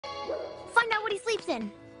find out what he sleeps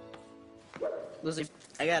in. Lizzie,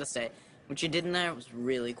 I gotta say, what you did in there was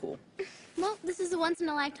really cool. Well, this is a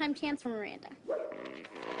once-in-a-lifetime chance for Miranda.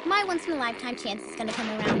 My once-in-a-lifetime chance is gonna come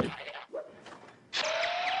around.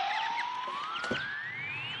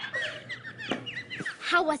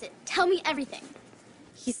 How was it? Tell me everything.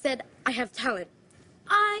 He said, I have talent.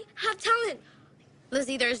 I have talent.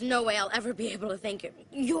 Lizzie, there's no way I'll ever be able to thank you.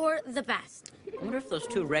 You're the best. I wonder if those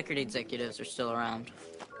two record executives are still around.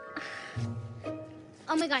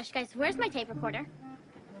 Oh my gosh, guys, where's my tape recorder?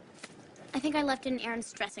 I think I left it in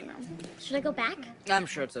Aaron's dressing room. Should I go back? I'm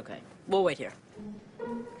sure it's okay. We'll wait here.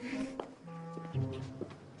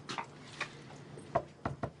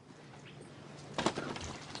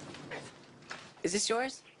 Is this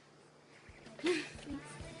yours?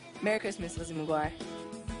 Merry Christmas, Lizzie McGuire.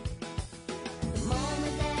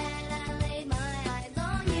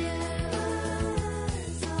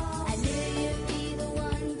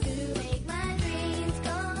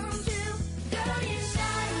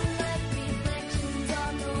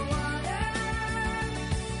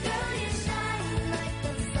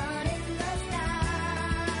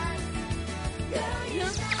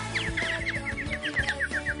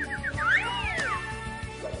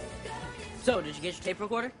 So, did you get your tape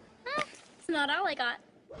recorder? It's not all I got.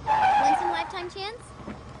 Once-in-a-lifetime chance?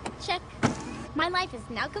 Check. My life is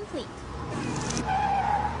now complete.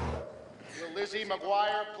 Will Lizzie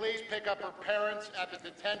McGuire please pick up her parents at the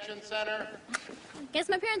detention center? Guess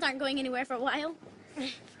my parents aren't going anywhere for a while.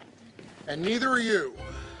 And neither are you.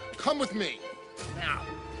 Come with me. Now,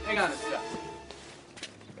 hang on a sec.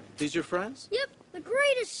 These your friends? Yep, the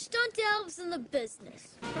greatest stunt elves in the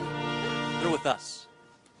business. They're with us.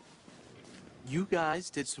 You guys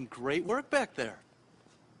did some great work back there.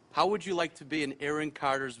 How would you like to be in Aaron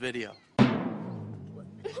Carter's video?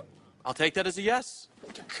 I'll take that as a yes.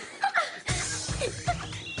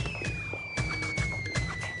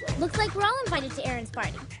 Looks like we're all invited to Aaron's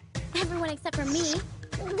party. Everyone except for me.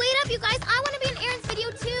 Wait up, you guys. I want to be in Aaron's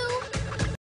video, too.